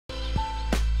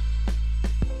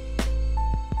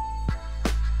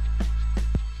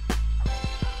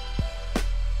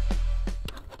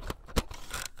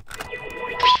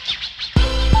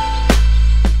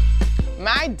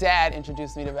dad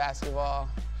introduced me to basketball.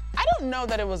 I don't know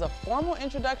that it was a formal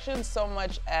introduction so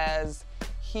much as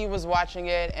he was watching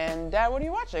it and, Dad, what are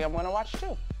you watching? I'm gonna watch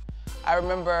too. I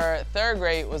remember 3rd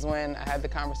grade was when I had the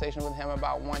conversation with him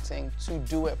about wanting to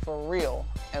do it for real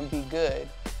and be good.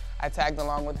 I tagged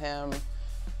along with him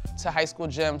to high school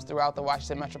gyms throughout the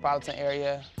Washington metropolitan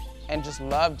area and just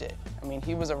loved it. I mean,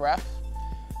 he was a ref.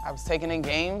 I was taking in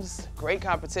games, great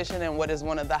competition in what is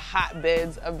one of the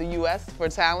hotbeds of the US for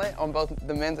talent on both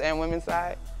the men's and women's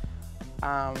side.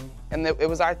 It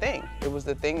was our thing. It was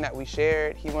the thing that we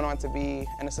shared. He went on to be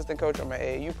an assistant coach on my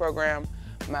AAU program.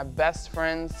 My best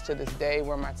friends to this day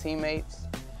were my teammates.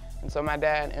 And so my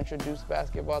dad introduced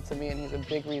basketball to me, and he's a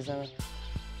big reason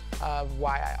of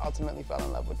why I ultimately fell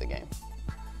in love with the game.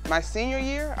 My senior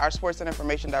year, our sports and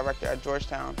information director at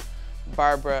Georgetown,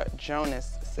 Barbara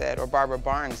Jonas said, or Barbara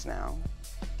Barnes now,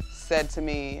 said to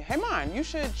me, hey Mon, you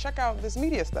should check out this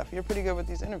media stuff. You're pretty good with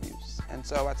these interviews. And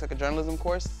so I took a journalism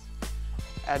course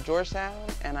at Georgetown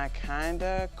and I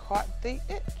kinda caught the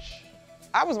itch.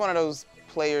 I was one of those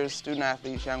players, student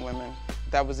athletes, young women,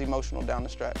 that was emotional down the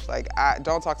stretch. Like,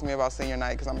 don't talk to me about senior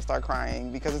night because I'm gonna start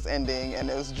crying because it's ending and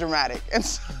it was dramatic. And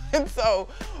so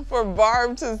for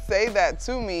Barb to say that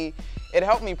to me, it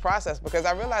helped me process because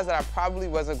I realized that I probably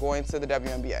wasn't going to the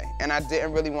WNBA and I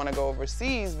didn't really want to go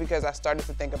overseas because I started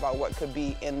to think about what could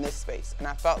be in this space. And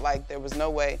I felt like there was no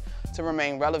way to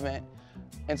remain relevant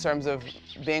in terms of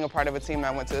being a part of a team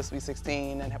that went to the Sweet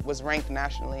 16 and was ranked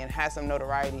nationally and had some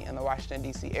notoriety in the Washington,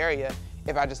 D.C. area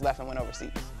if I just left and went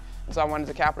overseas. And so I wanted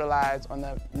to capitalize on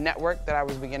the network that I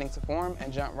was beginning to form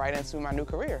and jump right into my new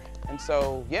career. And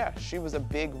so, yeah, she was a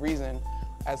big reason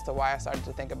as to why I started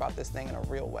to think about this thing in a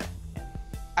real way.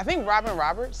 I think Robin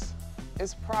Roberts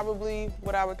is probably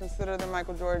what I would consider the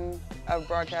Michael Jordan of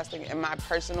broadcasting in my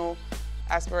personal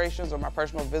aspirations or my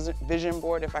personal vision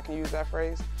board, if I can use that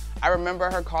phrase. I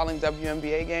remember her calling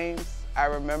WNBA games. I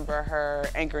remember her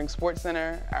anchoring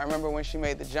SportsCenter. I remember when she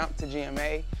made the jump to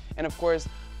GMA. And of course,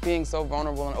 being so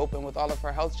vulnerable and open with all of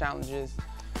her health challenges.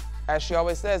 As she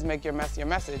always says, make your mess your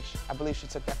message. I believe she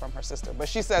took that from her sister, but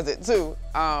she says it too.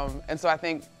 And so I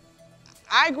think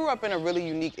I grew up in a really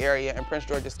unique area in Prince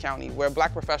George's County where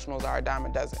Black professionals are a dime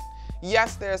a dozen.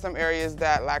 Yes, there are some areas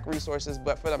that lack resources,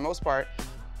 but for the most part,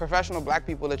 professional Black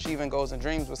people achieving goals and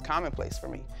dreams was commonplace for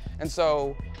me. And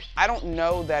so I don't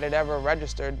know that it ever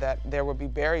registered that there would be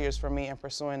barriers for me in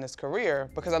pursuing this career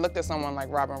because I looked at someone like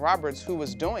Robin Roberts who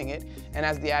was doing it, and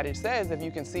as the adage says, if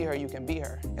you can see her, you can be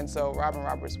her. And so Robin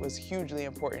Roberts was hugely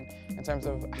important in terms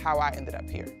of how I ended up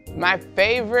here. My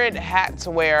favorite hat to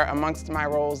wear amongst my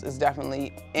roles is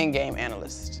definitely in-game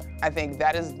analyst. I think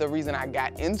that is the reason I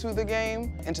got into the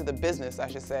game, into the business, I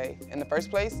should say, in the first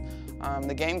place.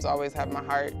 The games always have my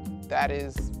heart. That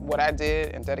is what I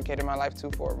did and dedicated my life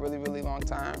to for a really, really long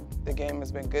time. The game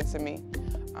has been good to me.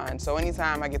 And so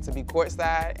anytime I get to be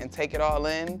courtside and take it all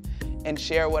in and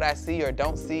share what I see or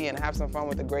don't see and have some fun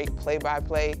with a great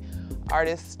play-by-play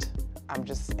artist, I'm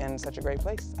just in such a great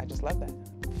place. I just love that.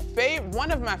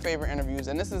 One of my favorite interviews,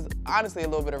 and this is honestly a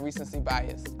little bit of recency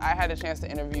bias, I had a chance to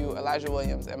interview Elijah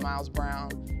Williams and Miles Brown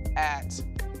at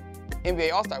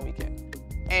NBA All-Star Weekend.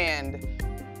 And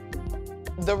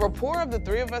the rapport of the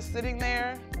three of us sitting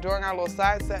there during our little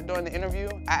side set during the interview,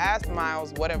 I asked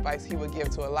Miles what advice he would give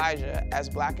to Elijah as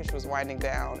Blackish was winding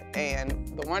down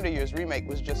and the Wonder Years remake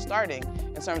was just starting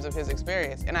in terms of his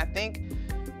experience. And I think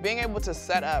being able to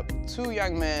set up two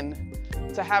young men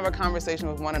to have a conversation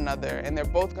with one another, and they're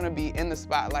both gonna be in the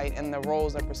spotlight in the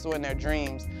roles and pursuing their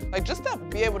dreams, like just to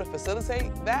be able to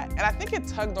facilitate that. And I think it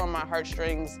tugged on my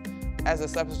heartstrings as a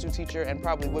substitute teacher and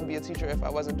probably would be a teacher if I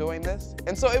wasn't doing this.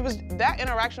 And so that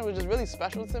interaction was just really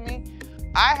special to me.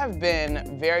 I have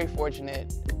been very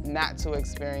fortunate not to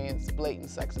experience blatant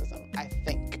sexism, I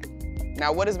think.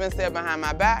 Now, what has been said behind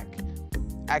my back,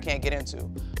 I can't get into.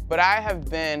 But I have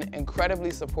been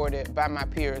incredibly supported by my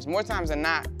peers. More times than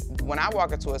not, when I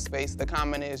walk into a space, the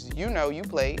comment is, you know you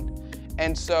played.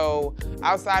 And so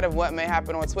outside of what may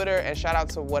happen on Twitter, and shout out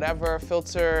to whatever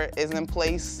filter is in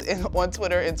place on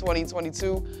Twitter in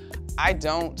 2022, I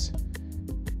don't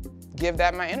give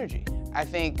that my energy. I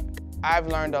think I've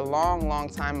learned a long, long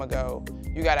time ago,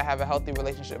 you gotta have a healthy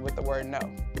relationship with the word no.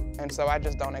 And so I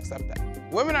just don't accept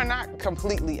that. Women are not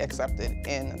completely accepted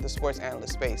in the sports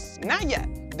analyst space, not yet.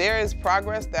 There is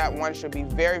progress that one should be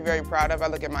very, very proud of. I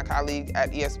look at my colleague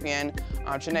at ESPN,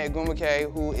 Chiney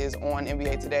Ogwumike, who is on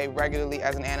NBA Today regularly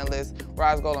as an analyst.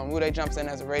 Raz Golamwude jumps in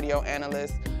as a radio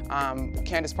analyst.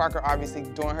 Candace Parker obviously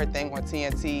doing her thing on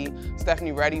TNT.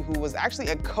 Stephanie Reddy, who was actually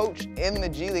a coach in the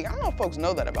G League. I don't know if folks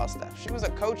know that about Steph. She was a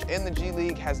coach in the G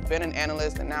League, has been an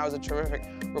analyst, and now is a terrific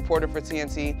reporter for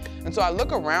TNT. And so I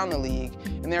look around the league,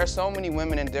 and there are so many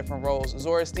women in different roles.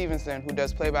 Zora Stevenson, who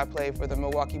does play-by-play for the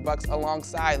Milwaukee Bucks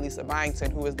alongside Lisa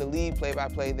Byington, who is the lead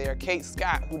play-by-play there. Kate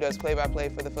Scott, who does play-by-play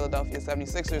for the Philadelphia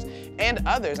 76ers, and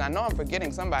others. I know I'm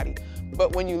forgetting somebody,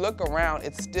 but when you look around,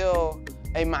 it's still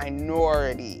a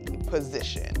minority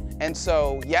position. And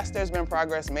so, yes, there's been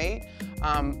progress made.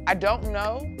 I don't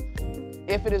know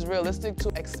if it is realistic to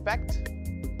expect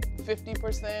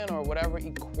 50% or whatever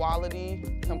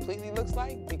equality completely looks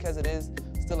like, because it is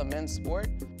still a men's sport.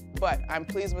 But I'm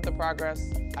pleased with the progress.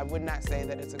 I would not say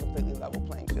that it's a completely level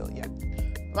playing field yet.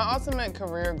 My ultimate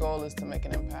career goal is to make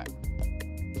an impact.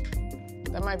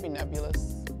 That might be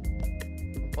nebulous,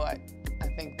 but I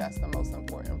think that's the most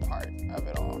important part of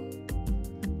it all.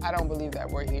 I don't believe that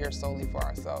we're here solely for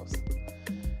ourselves.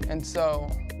 And so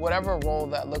whatever role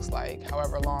that looks like,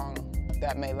 however long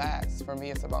that may last, for me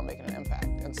it's about making an impact.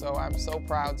 And so I'm so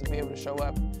proud to be able to show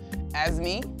up as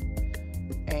me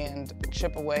and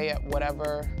chip away at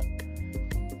whatever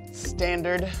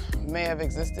standard may have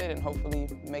existed and hopefully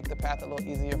make the path a little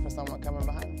easier for someone coming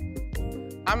behind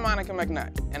me. I'm Monica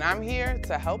McNutt, and I'm here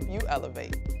to help you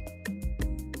elevate.